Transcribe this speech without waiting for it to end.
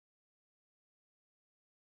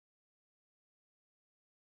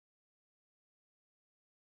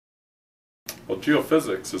Well,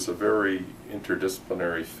 geophysics is a very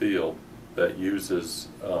interdisciplinary field that uses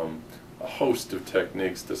a host of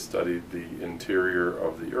techniques to study the interior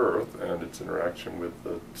of the Earth and its interaction with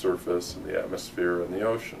the surface and the atmosphere and the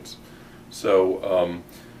oceans. So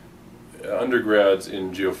undergrads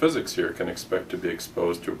in geophysics here can expect to be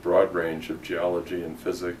exposed to a broad range of geology and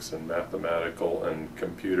physics and mathematical and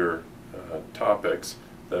computer topics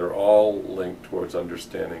that are all linked towards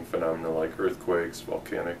understanding phenomena like earthquakes,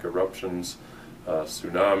 volcanic eruptions,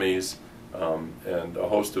 tsunamis, and a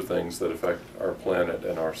host of things that affect our planet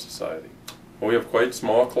and our society. Well, we have quite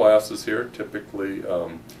small classes here, typically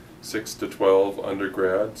 6 to 12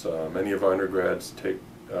 undergrads. Many of our undergrads take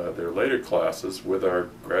their later classes with our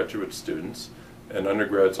graduate students, and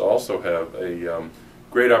undergrads also have a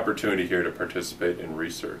great opportunity here to participate in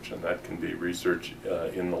research, and that can be research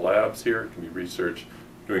in the labs here, it can be research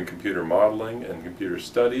doing computer modeling and computer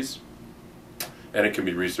studies, and it can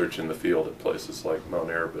be research in the field at places like Mount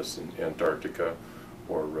Erebus in Antarctica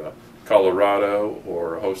or Colorado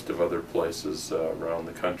or a host of other places around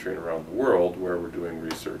the country and around the world where we're doing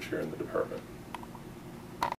research here in the department.